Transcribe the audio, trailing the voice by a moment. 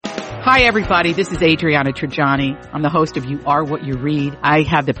Hi, everybody. This is Adriana Trajani. I'm the host of You Are What You Read. I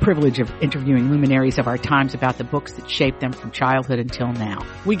have the privilege of interviewing luminaries of our times about the books that shaped them from childhood until now.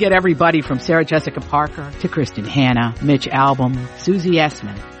 We get everybody from Sarah Jessica Parker to Kristen Hanna, Mitch Albom, Susie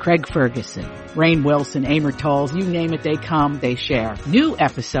Essman, Craig Ferguson, Rainn Wilson, Amor Towles, you name it, they come, they share. New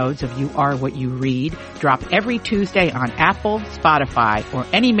episodes of You Are What You Read drop every Tuesday on Apple, Spotify, or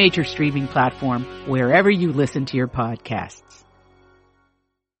any major streaming platform wherever you listen to your podcasts.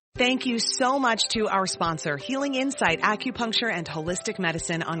 Thank you so much to our sponsor, Healing Insight Acupuncture and Holistic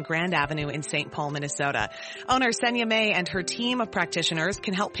Medicine on Grand Avenue in St. Paul, Minnesota. Owner Senya May and her team of practitioners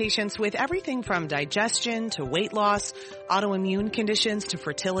can help patients with everything from digestion to weight loss, autoimmune conditions to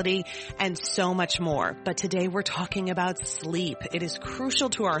fertility, and so much more. But today we're talking about sleep. It is crucial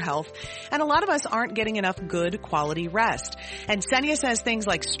to our health, and a lot of us aren't getting enough good quality rest. And Senya says things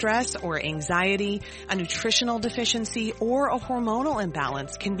like stress or anxiety, a nutritional deficiency, or a hormonal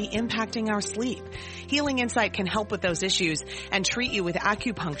imbalance can be impacting our sleep. Healing Insight can help with those issues and treat you with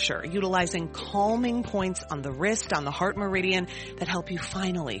acupuncture, utilizing calming points on the wrist, on the heart meridian that help you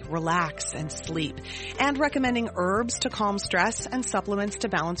finally relax and sleep, and recommending herbs to calm stress and supplements to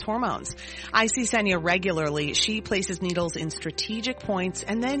balance hormones. I see Senya regularly. She places needles in strategic points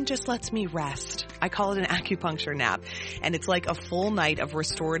and then just lets me rest. I call it an acupuncture nap, and it's like a full night of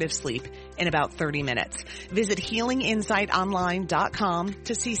restorative sleep in about 30 minutes. Visit healinginsightonline.com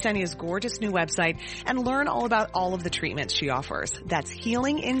to see Senya's gorgeous new website and learn all about all of the treatments she offers. That's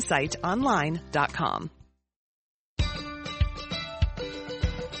healinginsightonline.com.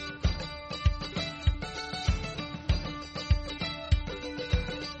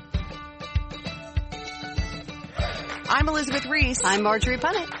 I'm Elizabeth Reese. I'm Marjorie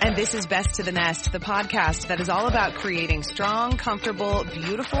Punnett. And this is Best to the Nest, the podcast that is all about creating strong, comfortable,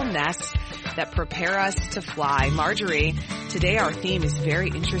 beautiful nests that prepare us to fly. Marjorie, today our theme is very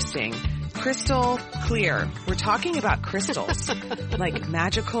interesting. Crystal clear. We're talking about crystals, like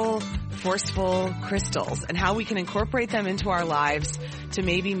magical, forceful crystals, and how we can incorporate them into our lives to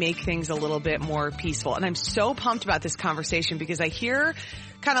maybe make things a little bit more peaceful. And I'm so pumped about this conversation because I hear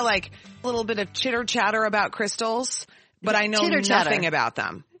kind of like a little bit of chitter chatter about crystals, but I know nothing about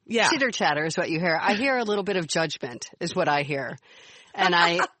them. Yeah. Chitter chatter is what you hear. I hear a little bit of judgment is what I hear. And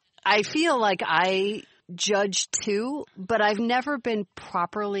I feel like I judge too, but I've never been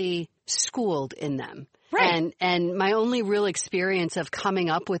properly schooled in them. Right. And my only real experience of coming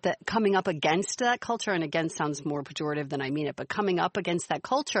up against that culture, and again sounds more pejorative than I mean it, but coming up against that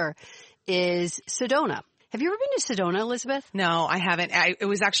culture is Sedona. Have you ever been to Sedona, Elizabeth? No, I haven't. It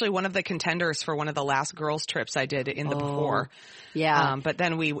was actually one of the contenders for one of the last girls' trips I did in the before. Yeah. But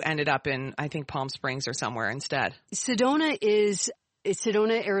then we ended up in, I think, Palm Springs or somewhere instead. Sedona,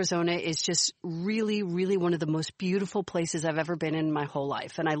 Arizona is just really, really one of the most beautiful places I've ever been in my whole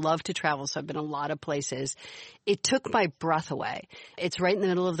life. And I love to travel, so I've been a lot of places. It took my breath away. It's right in the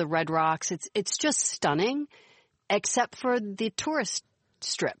middle of the Red Rocks. It's just stunning, except for the tourist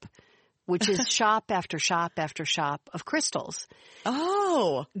strip, which is shop after shop after shop of crystals.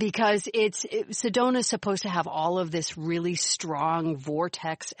 Oh. Because Sedona's supposed to have all of this really strong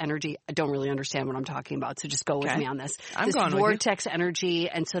vortex energy. I don't really understand what I'm talking about, so just go with me on this. This vortex energy,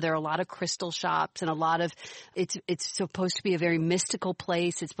 and so there are a lot of crystal shops and a lot of it's supposed to be a very mystical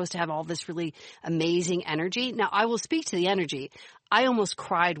place. It's supposed to have all this really amazing energy. Now, I will speak to the energy. I almost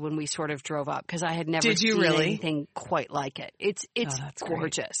cried when we sort of drove up because I had never seen anything quite like it. It's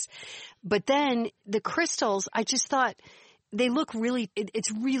gorgeous. But then the crystals, I just thought they look really, it's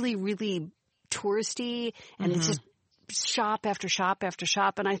really, really touristy, and it's just shop after shop after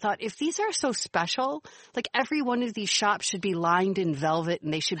shop. And I thought, if these are so special, like every one of these shops should be lined in velvet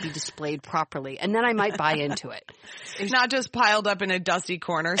and they should be displayed properly. And then I might buy into it. It's not just piled up in a dusty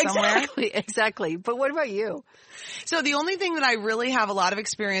corner somewhere. Exactly. But what about you? So the only thing that I really have a lot of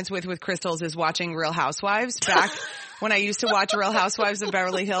experience with crystals is watching Real Housewives. Back when I used to watch Real Housewives of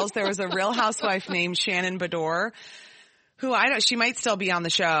Beverly Hills, there was a Real Housewife named Shannon Beador, who she might still be on the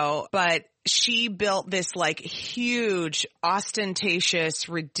show, but she built this like huge, ostentatious,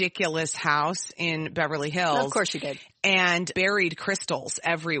 ridiculous house in Beverly Hills. Of course she did. And buried crystals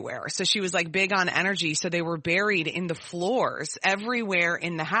everywhere. So she was like big on energy. So they were buried in the floors everywhere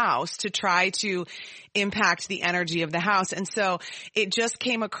in the house to try to impact the energy of the house. And so it just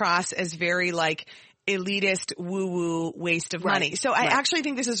came across as very like elitist woo-woo waste of money. So I actually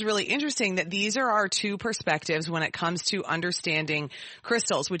think this is really interesting that these are our two perspectives when it comes to understanding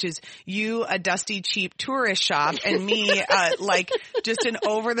crystals, which is you, a dusty, cheap tourist shop, and me, like just an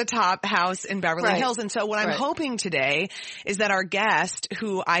over-the-top house in Beverly Hills. And so what I'm hoping today is that our guest,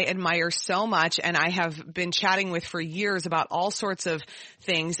 who I admire so much and I have been chatting with for years about all sorts of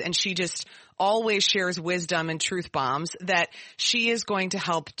things, and she just always shares wisdom and truth bombs, that she is going to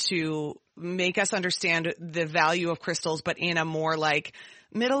help to make us understand the value of crystals, but in a more like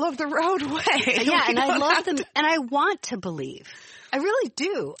middle of the road way. Yeah, and I love them, and I want to believe. I really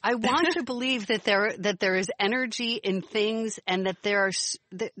do. I want to believe that there is energy in things, and that there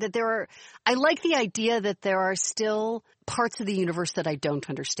are. I like the idea that there are still parts of the universe that I don't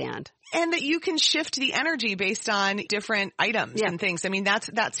understand. And that you can shift the energy based on different items and things. I mean,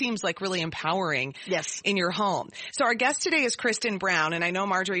 that seems like really empowering in your home. So our guest today is Kristen Brown. And I know,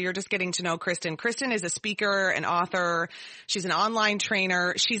 Marjorie, you're just getting to know Kristen. Kristen is a speaker, an author. She's an online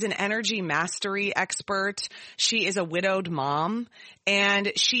trainer. She's an energy mastery expert. She is a widowed mom.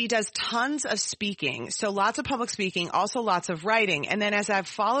 And she does tons of speaking. So lots of public speaking, also lots of writing. And then as I've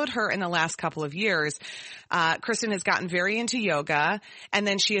followed her in the last couple of years, Kristen has gotten very into yoga. And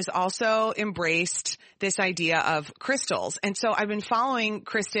then she has also embraced this idea of crystals. And so I've been following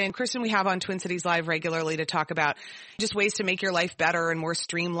Kristen. Kristen we have on Twin Cities Live regularly to talk about just ways to make your life better and more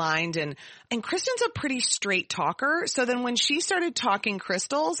streamlined. And Kristen's a pretty straight talker. So then when she started talking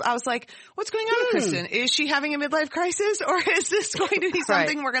crystals, I was like, what's going on with Kristen? Is she having a midlife crisis, or is this going to be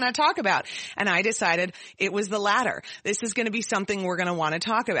something we're going to talk about? And I decided it was the latter. This is going to be something we're going to want to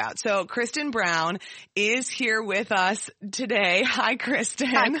talk about. So Kristen Brown is here with us today. Hi, Kristen.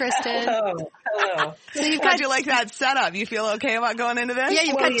 Hi, Kristen. Hello. So how'd you like that setup? You feel okay about going into this? Yeah,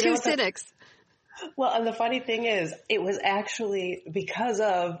 you've got two cynics. Well, and the funny thing is, it was actually because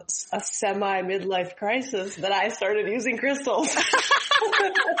of a semi-midlife crisis that I started using crystals.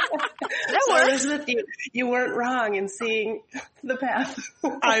 That works. Elizabeth, you weren't wrong in seeing the path.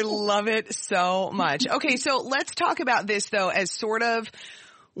 I love it so much. Okay, so let's talk about this, though, as sort of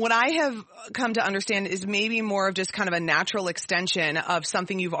what I have come to understand is maybe more of just kind of a natural extension of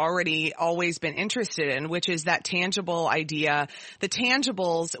something you've already always been interested in, which is that tangible idea, the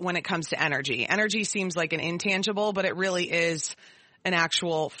tangibles when it comes to energy. Energy seems like an intangible, but it really is an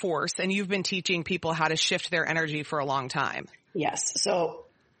actual force. And you've been teaching people how to shift their energy for a long time. Yes. So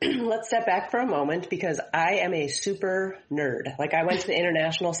let's step back for a moment, because I am a super nerd. Like, I went to the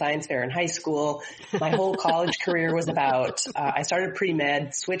International Science Fair in high school. My whole college career was about, I started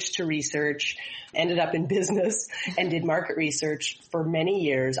pre-med, switched to research, ended up in business, and did market research for many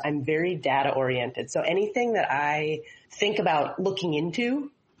years. I'm very data oriented. So anything that I think about looking into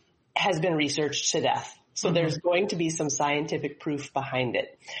has been researched to death. So there's going to be some scientific proof behind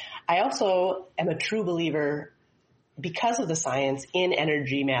it. I also am a true believer, because of the science, in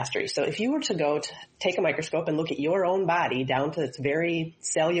energy mastery. So if you were to go to take a microscope and look at your own body down to its very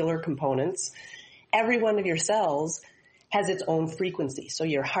cellular components, every one of your cells has its own frequency. So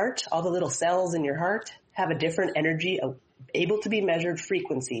your heart, all the little cells in your heart have a different energy, able to be measured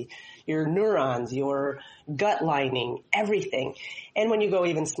frequency. Your neurons, your gut lining, everything. And when you go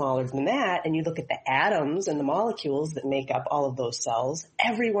even smaller than that and you look at the atoms and the molecules that make up all of those cells,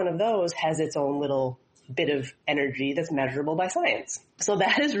 every one of those has its own little bit of energy that's measurable by science. So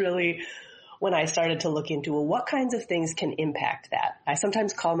that is really when I started to look into, well, what kinds of things can impact that? I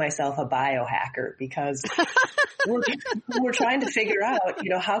sometimes call myself a biohacker, because we're trying to figure out,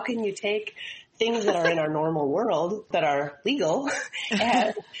 how can you take things that are in our normal world that are legal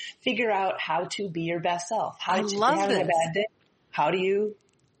and figure out how to be your best self. How to having a bad day. How do you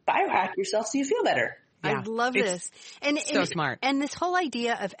biohack yourself so you feel better? Yeah, I love this. And so smart. And this whole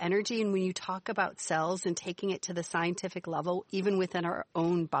idea of energy, and when you talk about cells and taking it to the scientific level, even within our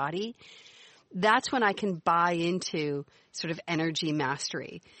own body, that's when I can buy into sort of energy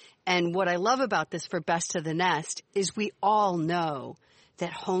mastery. And what I love about this for Best of the Nest is we all know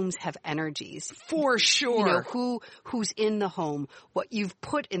that homes have energies. For sure. Who's in the home, what you've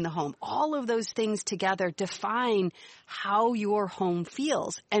put in the home, all of those things together define how your home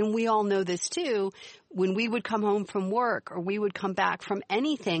feels. And we all know this too. When we would come home from work, or we would come back from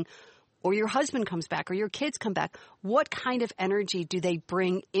anything, or your husband comes back, or your kids come back, what kind of energy do they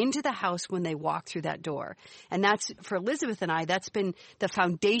bring into the house when they walk through that door? And that's, for Elizabeth and I, that's been the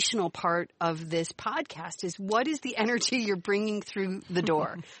foundational part of this podcast, is what is the energy you're bringing through the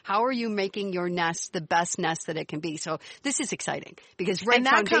door? How are you making your nest the best nest that it can be? So this is exciting, because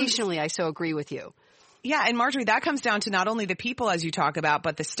foundationally, I so agree with you. Yeah, and Marjorie, that comes down to not only the people, as you talk about,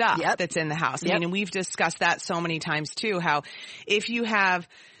 but the stuff that's in the house. I mean, and we've discussed that so many times too, how if you have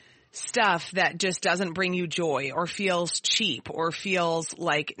stuff that just doesn't bring you joy or feels cheap or feels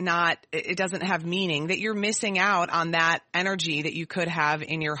like it doesn't have meaning, that you're missing out on that energy that you could have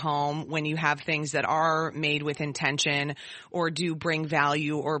in your home when you have things that are made with intention or do bring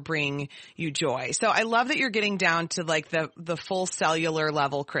value or bring you joy. So I love that you're getting down to like the full cellular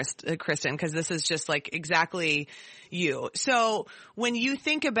level, Kristen, because this is just like exactly you. So when you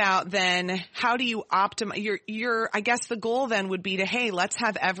think about then how do you optimize your I guess the goal then would be to, hey, let's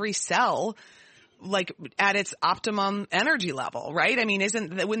have every cell like at its optimum energy level, right? I mean,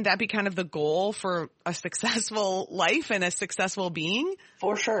 wouldn't that be kind of the goal for a successful life and a successful being?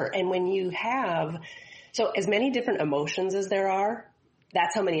 For sure. And when you have, so as many different emotions as there are,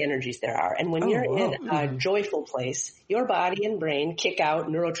 that's how many energies there are. And when you're in a joyful place, your body and brain kick out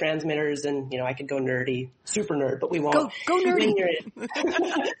neurotransmitters and, I could go nerdy, super nerd, but we won't. Go nerdy.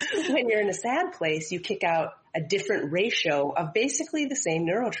 When you're in a sad place, you kick out a different ratio of basically the same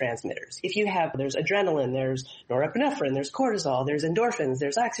neurotransmitters. If you have, there's adrenaline, there's norepinephrine, there's cortisol, there's endorphins,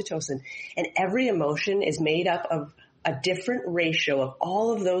 there's oxytocin, and every emotion is made up of a different ratio of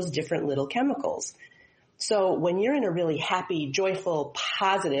all of those different little chemicals. So when you're in a really happy, joyful,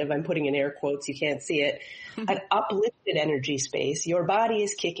 positive, I'm putting in air quotes, you can't see it, an uplifted energy space, your body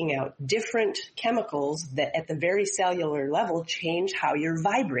is kicking out different chemicals that at the very cellular level change how you're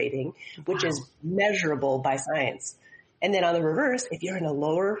vibrating, which is measurable by science. And then on the reverse, if you're in a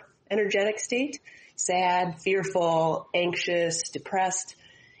lower energetic state, sad, fearful, anxious, depressed,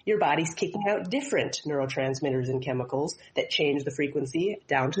 your body's kicking out different neurotransmitters and chemicals that change the frequency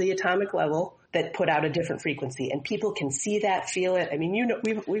down to the atomic level that put out a different frequency. And people can see that, feel it. I mean,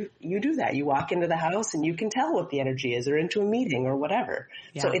 you do that. You walk into the house and you can tell what the energy is, or into a meeting or whatever.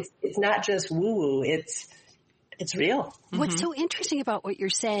 Yeah. So it's not just woo-woo. It's real. What's so interesting about what you're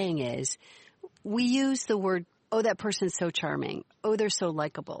saying is we use the word, oh, that person's so charming. Oh, they're so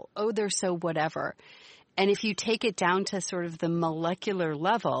likable. Oh, they're so whatever. And if you take it down to sort of the molecular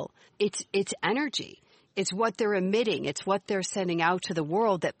level, it's energy. It's what they're emitting. It's what they're sending out to the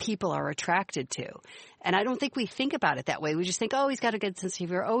world that people are attracted to. And I don't think we think about it that way. We just think, oh, he's got a good sense of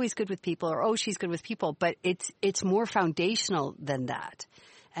humor. Oh, he's good with people. Or, oh, she's good with people. But it's more foundational than that.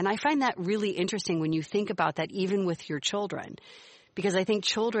 And I find that really interesting when you think about that even with your children. Because I think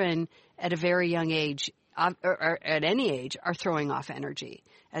children at a very young age, or at any age, are throwing off energy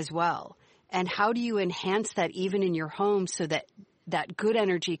as well. And how do you enhance that even in your home so that that good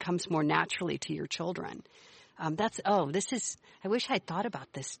energy comes more naturally to your children? I wish I'd thought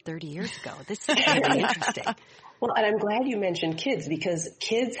about this 30 years ago. This is really interesting. Well, and I'm glad you mentioned kids, because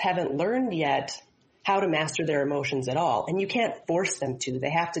kids haven't learned yet how to master their emotions at all. And you can't force them to.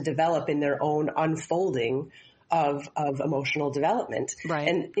 They have to develop in their own unfolding of emotional development. Right.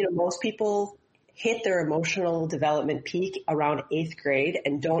 And, most people hit their emotional development peak around 8th grade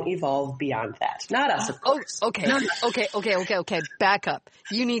and don't evolve beyond that. Not us, of course. Okay. Back up.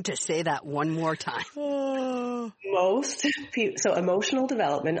 You need to say that one more time. Most people, so emotional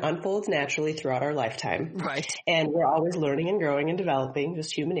development unfolds naturally throughout our lifetime. Right. And we're always learning and growing and developing,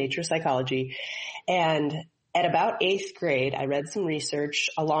 just human nature, psychology. And at about 8th grade, I read some research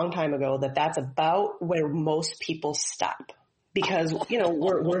a long time ago that's about where most people stop. Because, we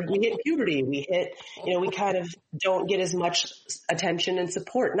hit puberty, we kind of don't get as much attention and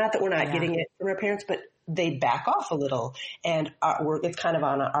support. Not that we're not getting it from our parents, but they back off a little, and it's kind of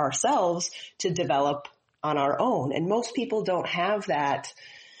on ourselves to develop on our own. And most people don't have that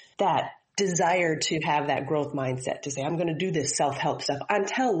desire to have that growth mindset to say, I'm going to do this self-help stuff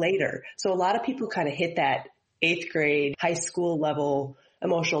until later. So a lot of people kind of hit that 8th grade, high school level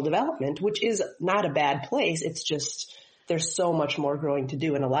emotional development, which is not a bad place. It's just, there's so much more growing to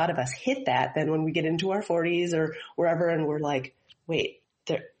do. And a lot of us hit that then when we get into our 40s or wherever, and we're like, wait,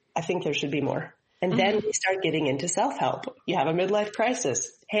 I think there should be more. And then we start getting into self-help. You have a midlife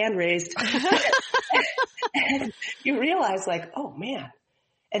crisis, hand raised. And you realize like, oh man.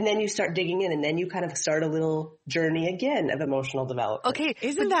 And then you start digging in, and then you kind of start a little journey again of emotional development. Okay,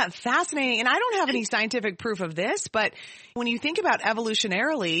 isn't that fascinating? And I don't have any scientific proof of this, but when you think about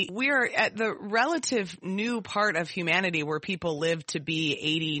evolutionarily, we're at the relative new part of humanity where people live to be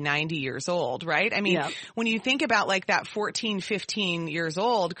 80, 90 years old, right? I mean, when you think about like that 14, 15 years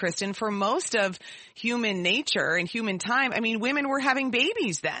old, Kristen, for most of human nature and human time, I mean, women were having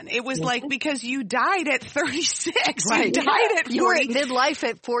babies then. It was like because you died at 36, right. You died at 40. You were at midlife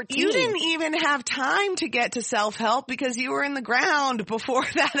at 14. You didn't even have time to get to self-help because you were in the ground before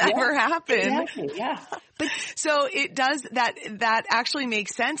that ever happened. Exactly, yeah. But so it does that actually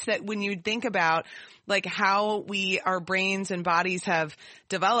makes sense that when you think about like how our brains and bodies have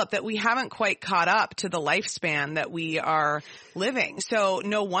developed, that we haven't quite caught up to the lifespan that we are living. So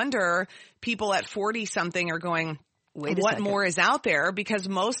no wonder people at 40 something are going, what more is out there? Because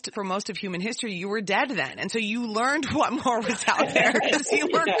for most of human history, you were dead then. And so you learned what more was out there because you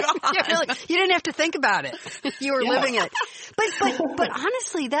were gone. Yeah, really, you didn't have to think about it. You were living it. But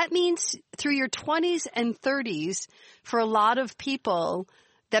honestly, that means through your 20s and 30s, for a lot of people,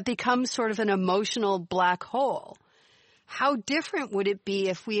 that becomes sort of an emotional black hole. How different would it be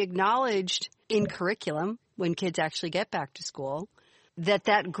if we acknowledged in curriculum, when kids actually get back to school,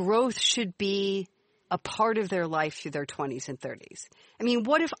 that growth should be a part of their life through their 20s and 30s. I mean,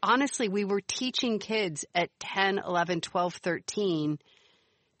 what if honestly we were teaching kids at 10, 11, 12, 13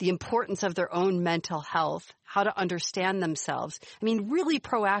 the importance of their own mental health, how to understand themselves. I mean, really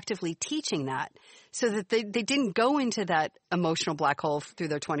proactively teaching that so that they didn't go into that emotional black hole through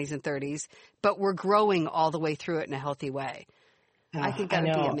their 20s and 30s, but were growing all the way through it in a healthy way. I think that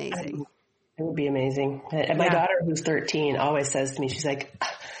would be amazing. It would be amazing. And my daughter, who's 13, always says to me, she's like,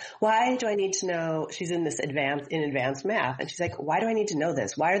 why do I need to know? She's in this advanced math. And she's like, why do I need to know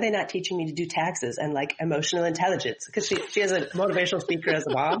this? Why are they not teaching me to do taxes and like emotional intelligence? Because she has a motivational speaker as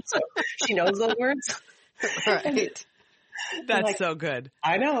a mom, so she knows those words. Right. That's like, so good.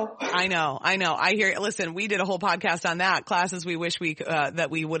 I know. I hear. Listen, we did a whole podcast on that. Classes we wish that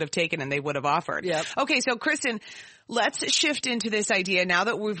we would have taken and they would have offered. Yep. Okay, so Kristen, let's shift into this idea now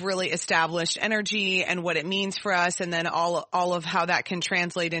that we've really established energy and what it means for us, and then all of how that can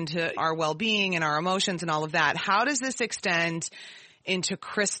translate into our well-being and our emotions and all of that. How does this extend into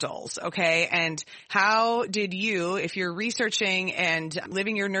crystals, okay? And how did you, if you're researching and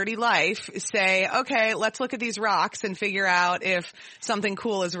living your nerdy life, say, okay, let's look at these rocks and figure out if something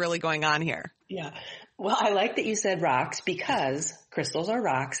cool is really going on here? Yeah. Well, I like that you said rocks because crystals are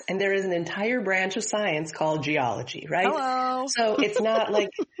rocks, and there is an entire branch of science called geology, right? Hello. So it's not like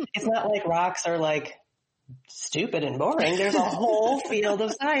rocks are like stupid and boring. There's a whole field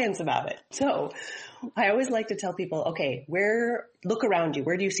of science about it. So I always like to tell people, okay, look around you.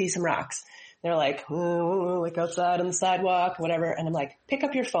 Where do you see some rocks? They're like, like outside on the sidewalk, whatever. And I'm like, pick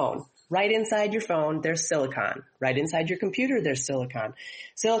up your phone. Right inside your phone, there's silicon. Right inside your computer, there's silicon.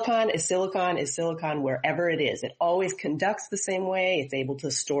 Silicon is silicon wherever it is. It always conducts the same way. It's able to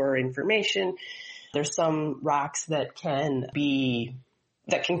store information. There's some rocks that can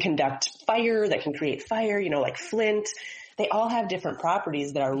conduct fire, that can create fire, like flint. They all have different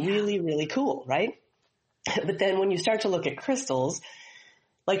properties that are really, really cool, right? But then when you start to look at crystals,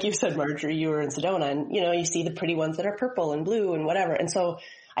 like you said, Marjorie, you were in Sedona, and, you see the pretty ones that are purple and blue and whatever. And so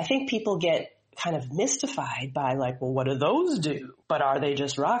I think people get kind of mystified by like, well, what do those do? But are they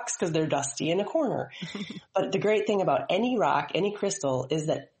just rocks because they're dusty in a corner? But the great thing about any rock, any crystal, is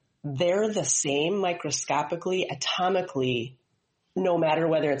that they're the same microscopically, atomically, no matter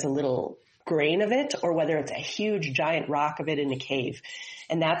whether it's a little grain of it or whether it's a huge giant rock of it in a cave.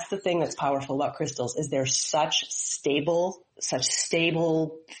 And that's the thing that's powerful about crystals, is they're such stable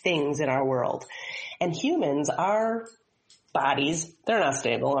things in our world. And humans, our bodies, they're not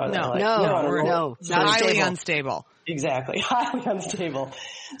stable, are they? No, highly unstable. Exactly. Highly unstable.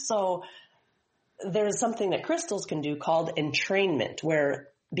 So there's something that crystals can do called entrainment, where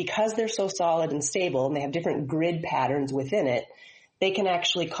because they're so solid and stable and they have different grid patterns within it, they can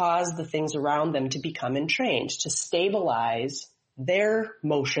actually cause the things around them to become entrained, to stabilize their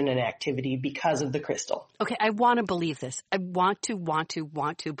motion and activity because of the crystal. Okay, I want to believe this. I want to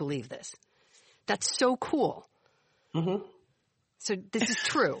believe this. That's so cool. Mm-hmm. So this is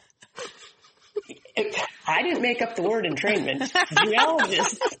true. I didn't make up the word entrainment.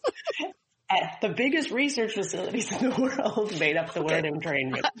 Geologists at the biggest research facilities in the world made up the word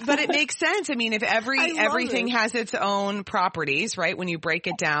entrainment. But it makes sense. I mean, if everything has its own properties, right? When you break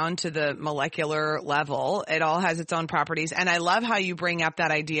it down to the molecular level, it all has its own properties. And I love how you bring up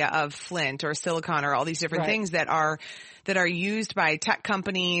that idea of flint or silicon or all these different things that are used by tech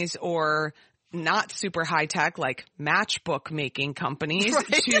companies or not super high tech, like matchbook making companies,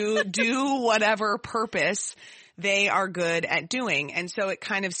 to do whatever purpose they are good at doing. And so it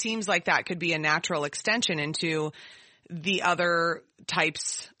kind of seems like that could be a natural extension into the other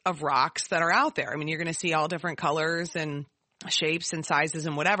types of rocks that are out there. I mean, you're going to see all different colors and shapes and sizes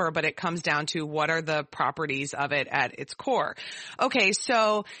and whatever, but it comes down to what are the properties of it at its core. Okay,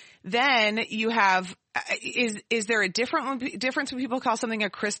 so then you have, is there a difference when people call something a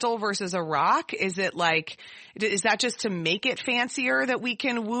crystal versus a rock? Is it like, is that just to make it fancier that we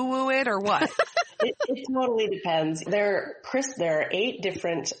can woo-woo it, or what? It totally depends. There are 8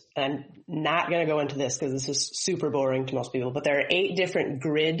 different, and not going to go into this because this is super boring to most people, but there are 8 different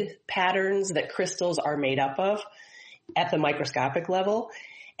grid patterns that crystals are made up of at the microscopic level.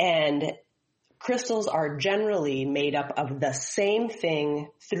 And crystals are generally made up of the same thing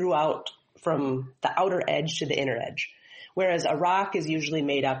throughout, from the outer edge to the inner edge. Whereas a rock is usually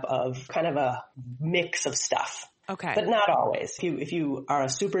made up of kind of a mix of stuff. Okay. But not always. If you are a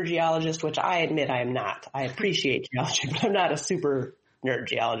super geologist, which I admit I am not. I appreciate geology, but I'm not a super nerd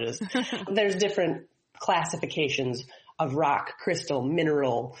geologist. There's different classifications of rock, crystal,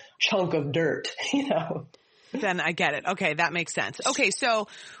 mineral, chunk of dirt, you know. Then I get it. Okay, that makes sense. Okay, so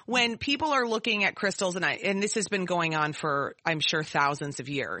when people are looking at crystals, and this has been going on for, I'm sure, thousands of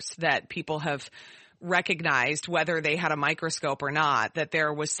years, that people have recognized, whether they had a microscope or not, that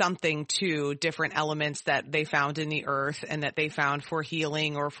there was something to different elements that they found in the earth and that they found for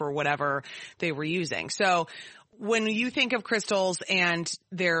healing or for whatever they were using. So when you think of crystals and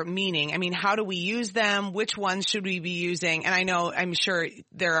their meaning, I mean, how do we use them? Which ones should we be using? And I'm sure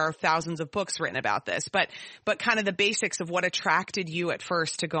there are thousands of books written about this, but kind of the basics of what attracted you at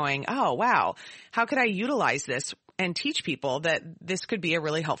first to going, oh, wow, how could I utilize this and teach people that this could be a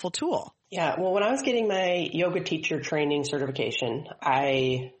really helpful tool? Yeah. Well, when I was getting my yoga teacher training certification,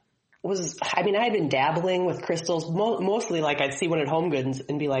 I had been dabbling with crystals, mostly like I'd see one at Home Goods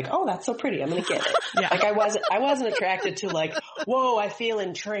and be like, oh, that's so pretty. I'm going to get it. Yeah. Like I wasn't attracted to like, whoa, I feel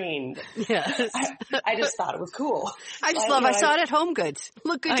entrained. Yes. I just thought it was cool. I saw it at Home Goods.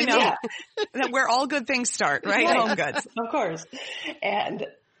 Look good to me. Yeah. Where all good things start, right? Home Goods. Of course. And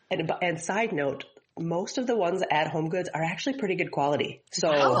side note, most of the ones at Home Goods are actually pretty good quality.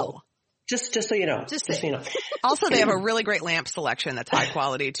 So just so you know. Just so you know. Also, they have a really great lamp selection that's high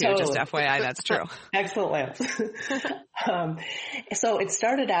quality too. Totally. Just FYI, that's true. Excellent lamps. So it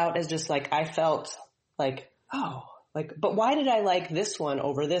started out as just like, I felt like, but why did I like this one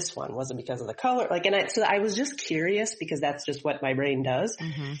over this one? Was it because of the color? So I was just curious because that's just what my brain does.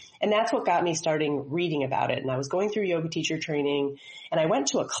 Mm-hmm. And that's what got me starting reading about it. And I was going through yoga teacher training and I went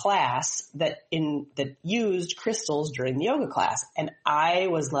to a class that used crystals during the yoga class. And I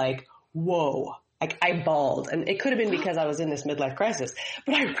was like, whoa, like I bawled, and it could have been because I was in this midlife crisis,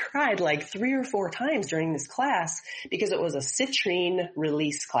 but I cried like 3 or 4 times during this class because it was a citrine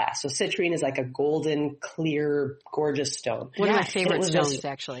release class. So citrine is like a golden, clear, gorgeous stone. One of my favorite stones,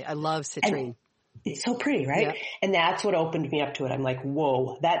 actually. I love citrine. It's so pretty, right? Yeah. And that's what opened me up to it. I'm like,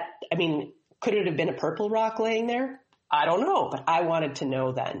 whoa, could it have been a purple rock laying there? I don't know, but I wanted to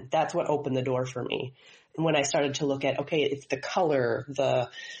know then. That's what opened the door for me. And when I started to look at, okay, it's the color,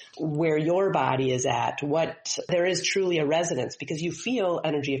 where your body is at, there is truly a resonance because you feel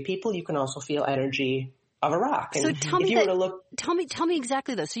energy of people. You can also feel energy of a rock. And so tell me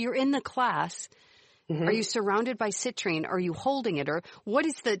exactly though. So you're in the class. Mm-hmm. Are you surrounded by citrine? Are you holding it? Or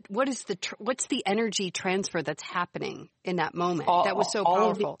what's the energy transfer that's happening in that moment? That was so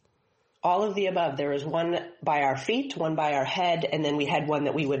powerful. All of the above. There was one by our feet, one by our head, and then we had one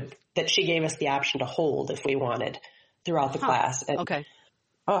that she gave us the option to hold if we wanted throughout the class. And, okay.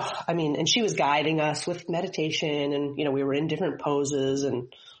 And she was guiding us with meditation and, we were in different poses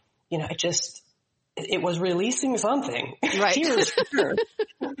and, it was releasing something. Right. Tears, sure.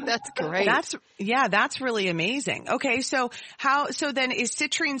 That's great. That's really amazing. Okay. So then is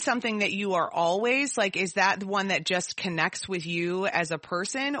citrine something that you are always like, is that the one that just connects with you as a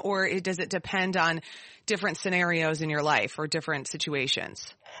person, or does it depend on different scenarios in your life or different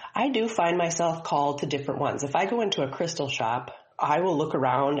situations? I do find myself called to different ones. If I go into a crystal shop, I will look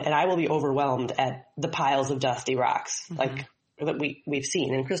around and I will be overwhelmed at the piles of dusty rocks, mm-hmm. like that we've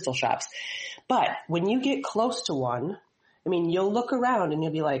seen in crystal shops. But when you get close to one, you'll look around and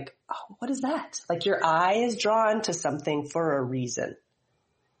you'll be like, oh, what is that? Like your eye is drawn to something for a reason.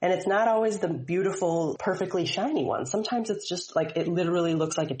 And it's not always the beautiful, perfectly shiny one. Sometimes it's just like, it literally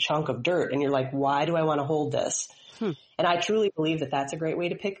looks like a chunk of dirt and you're like, why do I want to hold this? And I truly believe that that's a great way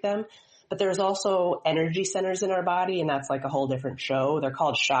to pick them. But there's also energy centers in our body, and that's like a whole different show. They're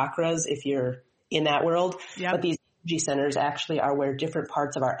called chakras if you're in that world. Yep. But these energy centers actually are where different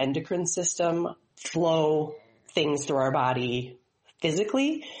parts of our endocrine system flow things through our body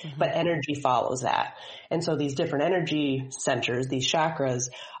physically, mm-hmm. but energy follows that. And so these different energy centers, these chakras,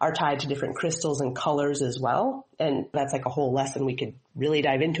 are tied to different crystals and colors as well. And that's like a whole lesson we could really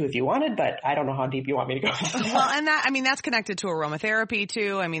dive into if you wanted, but I don't know how deep you want me to go into that. Well, and that's connected to aromatherapy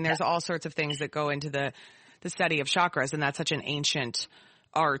too. There's all sorts of things that go into the study of chakras, and that's such an ancient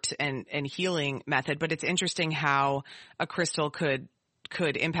art and healing method. But it's interesting how a crystal could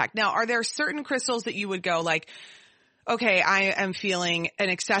impact. Now, are there certain crystals that you would go like, okay, I am feeling an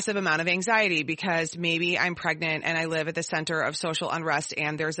excessive amount of anxiety because maybe I'm pregnant and I live at the center of social unrest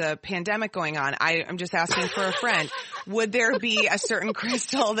and there's a pandemic going on. I'm just asking for a friend. Would there be a certain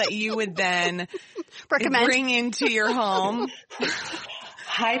crystal that you would then bring into your home?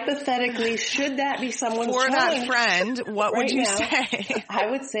 Hypothetically, should that be someone's for challenge that friend, what would you say? I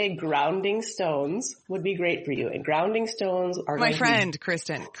would say grounding stones would be great for you. And grounding stones are my friend,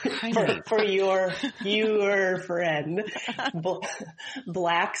 Kristen. For your friend.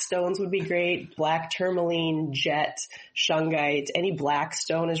 Black stones would be great. Black tourmaline, jet, shungite. Any black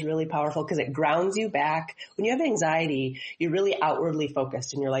stone is really powerful because it grounds you back. When you have anxiety, you're really outwardly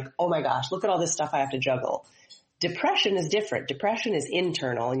focused and you're like, oh my gosh, look at all this stuff I have to juggle. Depression is different. Depression is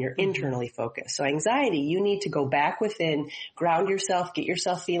internal and you're internally focused. So anxiety, you need to go back within, ground yourself, get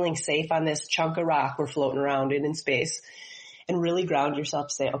yourself feeling safe on this chunk of rock we're floating around in space, and really ground yourself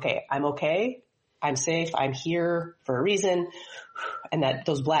to say, okay, I'm safe, I'm here for a reason, and that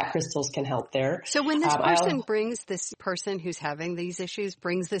those black crystals can help there. So when this this person who's having these issues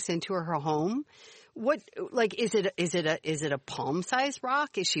brings this into her home, what, like, is it a palm-sized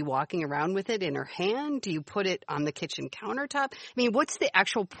rock? Is she walking around with it in her hand? Do you put it on the kitchen countertop? I mean, what's the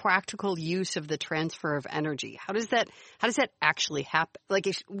actual practical use of the transfer of energy? How does that actually happen? Like,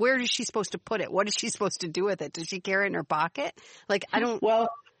 where is she supposed to put it? What is she supposed to do with it? Does she carry it in her pocket? Like, I don't. Well,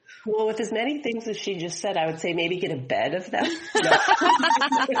 with as many things as she just said, I would say maybe get a bed of them.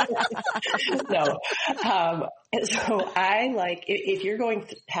 No. So I if you're going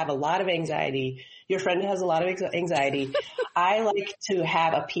to have a lot of anxiety, your friend has a lot of anxiety, I like to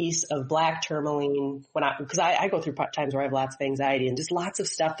have a piece of black tourmaline because I go through times where I have lots of anxiety and just lots of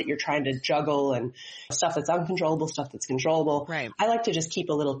stuff that you're trying to juggle and stuff that's uncontrollable, stuff that's controllable. Right. I like to just keep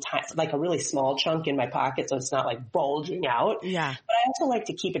a little like a really small chunk in my pocket so it's not like bulging out. Yeah. But I also like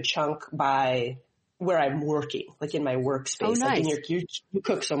to keep a chunk by where I'm working, like in my workspace. Oh, nice. Like you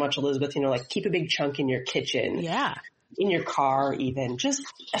cook so much, Elizabeth, like keep a big chunk in your kitchen. Yeah. In your car even. Just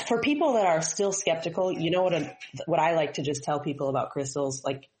for people that are still skeptical, you know what I like to just tell people about crystals,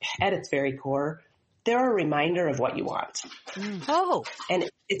 like at its very core, they're a reminder of what you want. Oh. And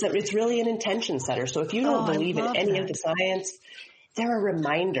it's really an intention setter. So if you don't believe in any of the science, they're a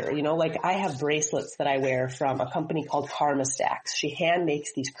reminder, like I have bracelets that I wear from a company called Karma Stacks. She hand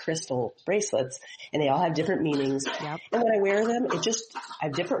makes these crystal bracelets and they all have different meanings. Yep. And when I wear them, I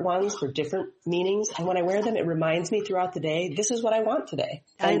have different ones for different meanings. And when I wear them, it reminds me throughout the day, this is what I want today.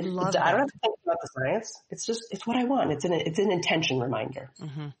 I And love that. I don't have to think about the science. It's what I want. It's an intention reminder.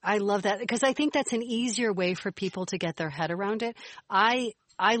 Mm-hmm. I love that because I think that's an easier way for people to get their head around it. I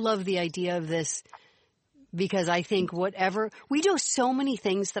love the idea of this. Because I think we do so many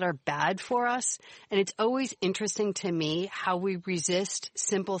things that are bad for us, and it's always interesting to me how we resist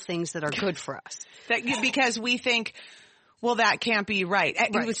simple things that are good for us. Because we think, well, that can't be right.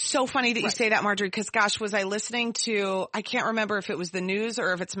 It was so funny that you say that, Marjorie, because gosh, was I listening to, I can't remember if it was the news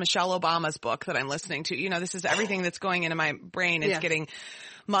or if it's Michelle Obama's book that I'm listening to. This is everything that's going into my brain. It's getting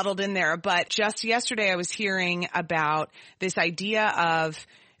muddled in there. But just yesterday I was hearing about this idea of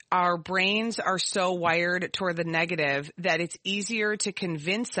our brains are so wired toward the negative that it's easier to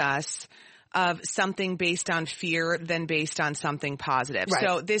convince us of something based on fear than based on something positive. Right.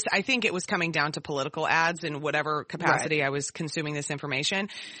 So I think it was coming down to political ads in whatever capacity I was consuming this information,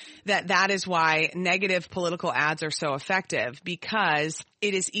 that is why negative political ads are so effective, because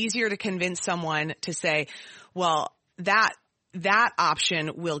it is easier to convince someone to say, well, that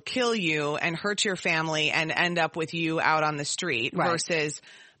option will kill you and hurt your family and end up with you out on the street versus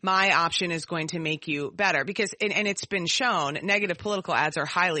my option is going to make you better. Because, and it's been shown, negative political ads are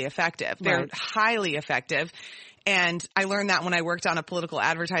highly effective. They're highly effective. And I learned that when I worked on a political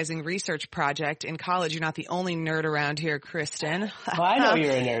advertising research project in college. You're not the only nerd around here, Kristen. Well, I know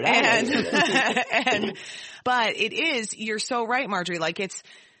you're a nerd. But you're so right, Marjorie. Like it's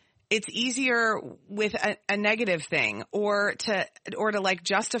easier with a negative thing or to like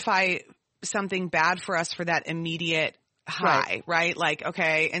justify something bad for us for that immediate high, right? Like,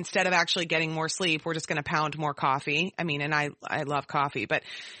 okay, instead of actually getting more sleep, we're just going to pound more coffee. I mean, and I love coffee, but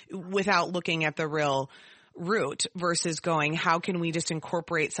without looking at the real root versus going, how can we just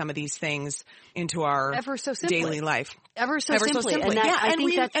incorporate some of these things into our daily life? Ever so simply.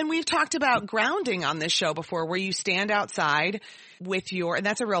 And we've talked about grounding on this show before, where you stand outside with and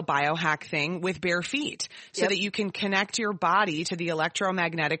that's a real biohack thing, with bare feet, so that you can connect your body to the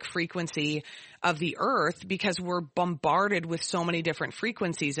electromagnetic frequency of the earth, because we're bombarded with so many different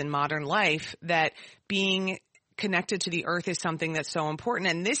frequencies in modern life that being connected to the earth is something that's so important.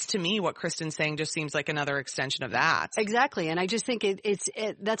 And this, to me, what Kristen's saying just seems like another extension of that. Exactly. And I just think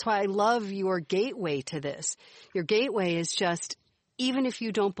that's why I love your gateway to this. Your gateway is just, even if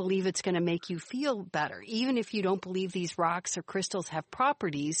you don't believe it's going to make you feel better, even if you don't believe these rocks or crystals have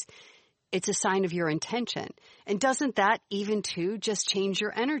properties, it's a sign of your intention. And doesn't that even too just change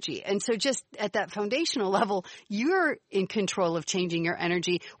your energy? And so just at that foundational level, you're in control of changing your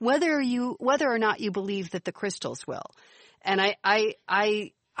energy, whether or not you believe that the crystals will. And I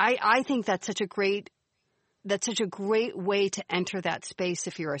think that's such a great way to enter that space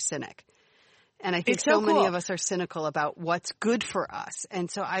if you're a cynic. And I think so many of us are cynical about what's good for us.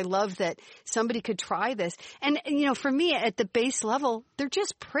 And so I love that somebody could try this. And for me, at the base level, they're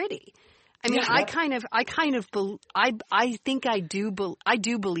just pretty. I mean, I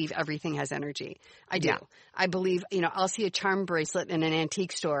do believe everything has energy. I do. Yeah. I believe, I'll see a charm bracelet in an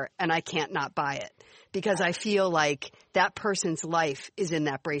antique store and I can't not buy it because I feel like that person's life is in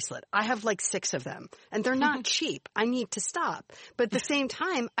that bracelet. I have like 6 of them and they're not cheap. I need to stop. But at the same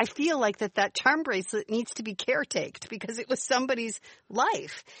time, I feel like that charm bracelet needs to be caretaked because it was somebody's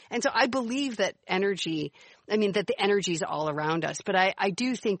life. And so I believe that that the energy is all around us. But I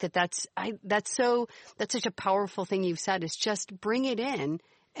do think that's such a powerful thing you've said is just bring it in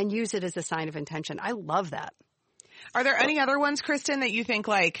and use it as a sign of intention. I love that. Are there any other ones, Kristen, that you think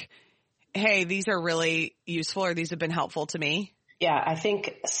like, hey, these are really useful or these have been helpful to me? Yeah, I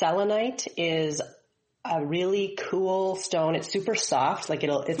think selenite is a really cool stone. It's super soft, like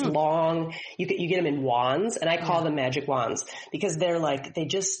it's long. You get them in wands, and I call them magic wands because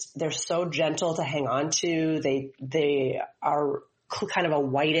they're so gentle to hang on to. They are kind of a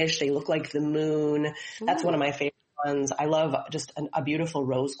whitish. They look like the moon. That's one of my favorite ones. I love just a beautiful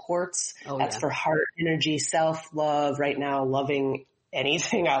rose quartz. That's for heart energy, self-love. Right now, loving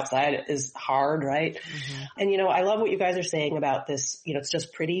anything outside is hard, right? Mm-hmm. And I love what you guys are saying about this. It's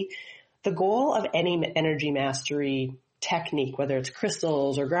just pretty. The goal of any energy mastery technique, whether it's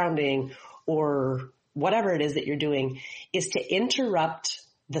crystals or grounding or whatever it is that you're doing, is to interrupt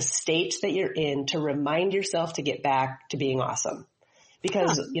the state that you're in to remind yourself to get back to being awesome.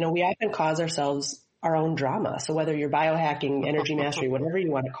 Because, we often cause ourselves our own drama. So whether you're biohacking, energy mastery, whatever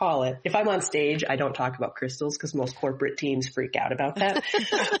you want to call it, if I'm on stage, I don't talk about crystals because most corporate teams freak out about that.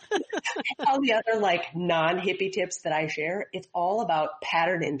 All the other non-hippie tips that I share, it's all about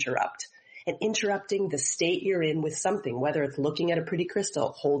pattern interrupt and interrupting the state you're in with something, whether it's looking at a pretty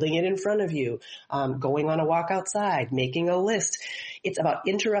crystal, holding it in front of you, going on a walk outside, making a list. It's about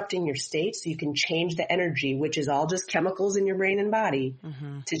interrupting your state so you can change the energy, which is all just chemicals in your brain and body,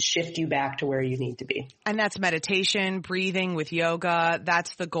 to shift you back to where you need to be. And that's meditation, breathing with yoga.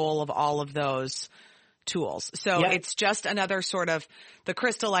 That's the goal of all of those tools. So it's just another sort of, the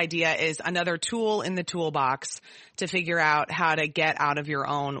crystal idea is another tool in the toolbox to figure out how to get out of your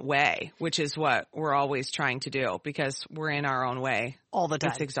own way, which is what we're always trying to do because we're in our own way all the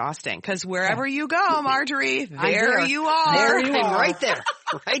time. It's exhausting because wherever you go, Marjorie, there you are. There you are.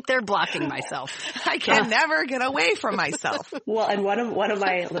 Right there blocking myself. I can never get away from myself. Well, and one of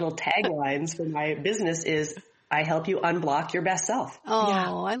my little taglines for my business is, I help you unblock your best self. Oh,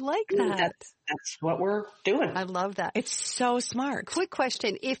 yeah. I like that. That's what we're doing. I love that. It's so smart. Quick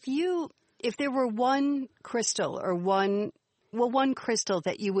question. If there were one crystal or one crystal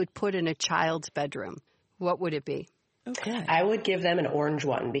that you would put in a child's bedroom, what would it be? Okay. I would give them an orange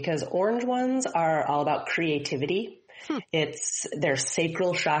one because orange ones are all about creativity. It's their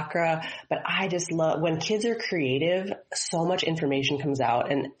sacral chakra, but I just love when kids are creative, so much information comes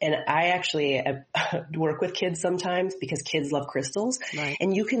out. And I actually work with kids sometimes because kids love crystals, right.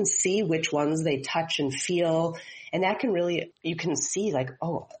 And you can see which ones they touch and feel. And that can really, you can see like,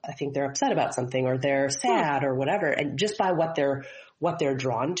 oh, I think they're upset about something or they're sad or whatever. And just by what they're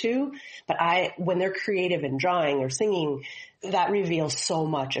drawn to. But when they're creative and drawing or singing, that reveals so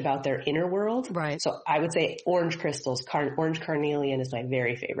much about their inner world. Right. So I would say orange crystals, orange carnelian is my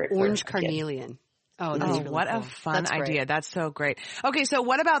very favorite. Orange carnelian. Oh, that's really what cool. A fun idea. That's so great. Okay. So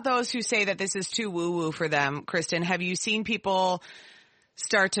what about those who say that this is too woo-woo for them, Kristen? Have you seen people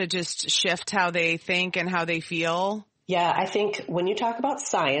start to just shift how they think and how they feel? Yeah, I think when you talk about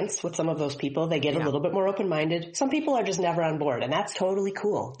science with some of those people, they get a little bit more open-minded. Some people are just never on board, and that's totally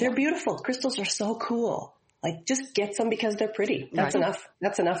cool. They're beautiful. Crystals are so cool. Like, just get some because they're pretty. That's enough.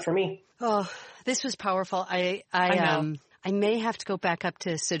 That's enough for me. Oh, this was powerful. I may have to go back up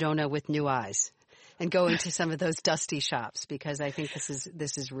to Sedona with new eyes and go into some of those dusty shops, because I think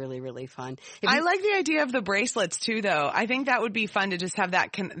this is really, really fun. I like the idea of the bracelets too, though. I think that would be fun to just have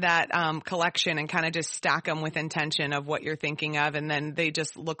that collection and kind of just stack them with intention of what you're thinking of, and then they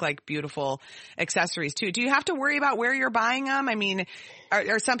just look like beautiful accessories too. Do you have to worry about where you're buying them? I mean,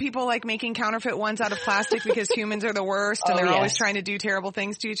 are some people like making counterfeit ones out of plastic because humans are the worst and they're always trying to do terrible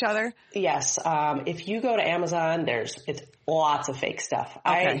things to each other? Yes. If you go to Amazon, it's lots of fake stuff.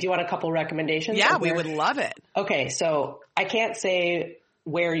 Okay. Do you want a couple recommendations? Yeah, we would love it. Okay. So I can't say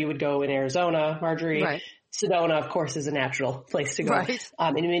where you would go in Arizona, Marjorie. Right. Sedona, of course, is a natural place to go. Right.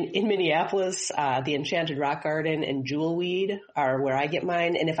 In Minneapolis, the Enchanted Rock Garden and Jewelweed are where I get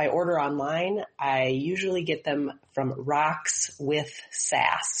mine. And if I order online, I usually get them from Rocks with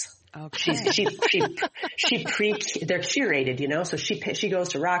Sass. Okay. They're curated, you know, so she goes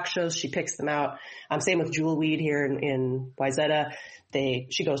to rock shows, she picks them out. Same with Jewelweed here in Wayzata.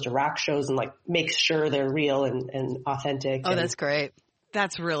 She goes to rock shows and like makes sure they're real and authentic. Oh, that's great.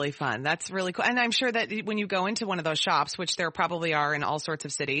 That's really fun. That's really cool. And I'm sure that when you go into one of those shops, which there probably are in all sorts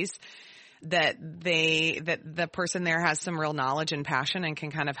of cities, that the person there has some real knowledge and passion and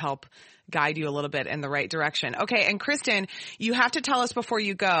can kind of help guide you a little bit in the right direction. Okay. And Kristen, you have to tell us before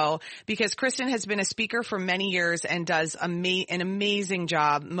you go, because Kristen has been a speaker for many years and does an amazing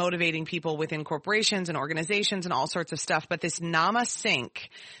job motivating people within corporations and organizations and all sorts of stuff. But this Nama Sync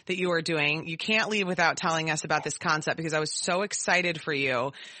that you are doing, you can't leave without telling us about this concept, because I was so excited for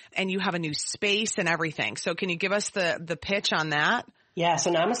you, and you have a new space and everything. So can you give us the pitch on that? Yeah,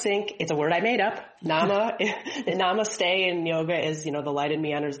 so Nama Sync, it's a word I made up. Namaste in yoga is, you know, the light in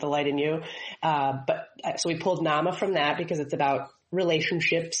me honors the light in you. So we pulled Nama from that because it's about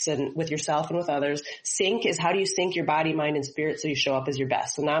relationships and with yourself and with others. Sync is how do you sync your body, mind, and spirit so you show up as your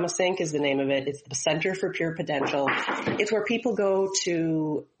best. So Nama Sync is the name of it. It's the Center for Pure Potential. It's where people go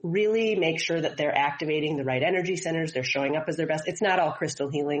to really make sure that they're activating the right energy centers. They're showing up as their best. It's not all crystal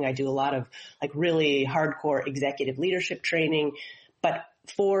healing. I do a lot of like really hardcore executive leadership training. But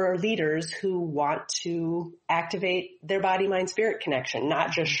for leaders who want to activate their body, mind, spirit connection,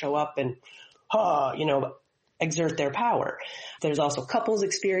 not just show up and, exert their power. There's also couples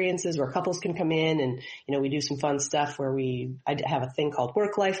experiences where couples can come in and, you know, we do some fun stuff where I have a thing called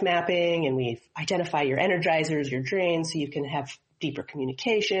work-life mapping, and we identify your energizers, your drains, so you can have deeper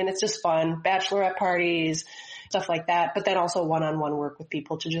communication. It's just fun. Bachelorette parties, stuff like that. But then also one-on-one work with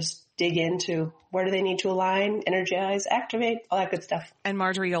people to just dig into where do they need to align, energize, activate, all that good stuff. And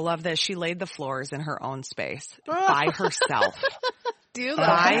Marjorie, you'll love this. She laid the floors in her own space by herself.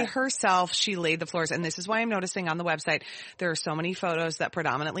 By herself, she laid the floors. And this is why I'm noticing on the website, there are so many photos that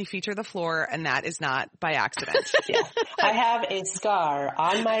predominantly feature the floor, and that is not by accident. Yeah. I have a scar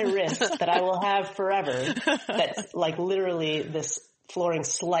on my wrist that I will have forever. That's like literally this flooring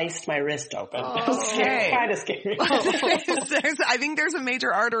sliced my wrist open. Okay. Kind of scary. I think there's a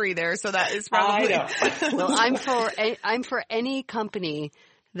major artery there, so that is probably. I know. Well, I'm for any company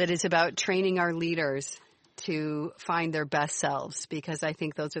that is about training our leaders to find their best selves, because I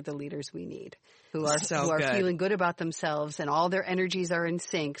think those are the leaders we need, who are feeling good about themselves and all their energies are in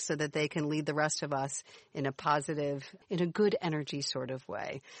sync so that they can lead the rest of us in a positive, in a good energy sort of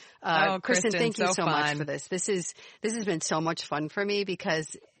way. Kristen, thank you so much for this. This has been so much fun for me,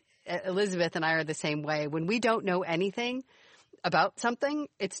 because Elizabeth and I are the same way. When we don't know anything about something,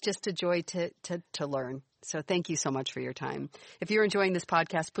 it's just a joy to learn. So thank you so much for your time. If you're enjoying this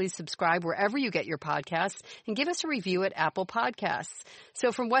podcast, please subscribe wherever you get your podcasts and give us a review at Apple Podcasts.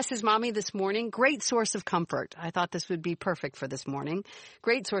 So from Wes's Mommy this morning, great source of comfort. I thought this would be perfect for this morning.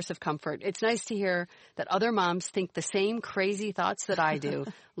 Great source of comfort. It's nice to hear that other moms think the same crazy thoughts that I do.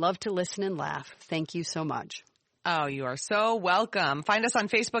 Love to listen and laugh. Thank you so much. Oh, you are so welcome. Find us on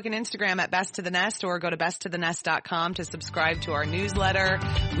Facebook and Instagram at Best to the Nest, or go to besttothenest.com to subscribe to our newsletter.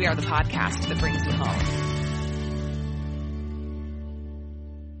 We are the podcast that brings you home.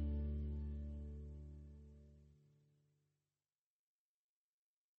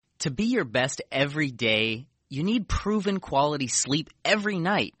 To be your best every day, you need proven quality sleep every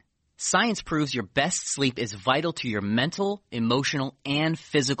night. Science proves your best sleep is vital to your mental, emotional, and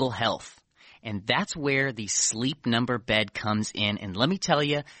physical health. And that's where the Sleep Number bed comes in. And let me tell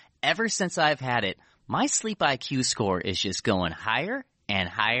you, ever since I've had it, my sleep IQ score is just going higher and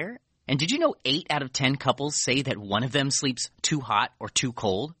higher. And did you know 8 out of 10 couples say that one of them sleeps too hot or too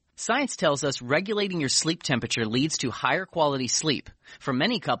cold? Science tells us regulating your sleep temperature leads to higher quality sleep. For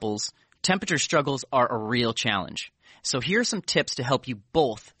many couples, temperature struggles are a real challenge. So here are some tips to help you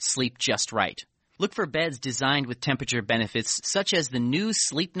both sleep just right. Look for beds designed with temperature benefits such as the new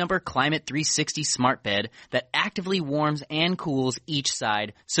Sleep Number Climate 360 smart bed that actively warms and cools each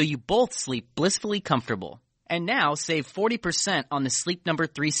side so you both sleep blissfully comfortable. And now save 40% on the Sleep Number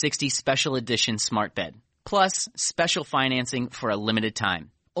 360 Special Edition smart bed. Plus, special financing for a limited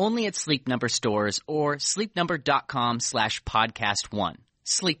time. Only at Sleep Number stores or sleepnumber.com/podcast1.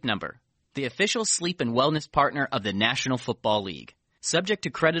 Sleep Number, the official sleep and wellness partner of the National Football League. Subject to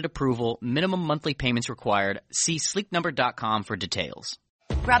credit approval, minimum monthly payments required. See sleepnumber.com for details.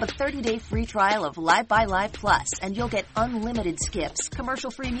 Grab a 30-day free trial of Live by Live Plus, and you'll get unlimited skips,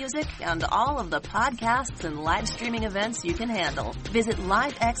 commercial-free music, and all of the podcasts and live streaming events you can handle. Visit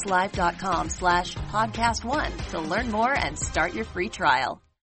livexlive.com/podcast1 to learn more and start your free trial.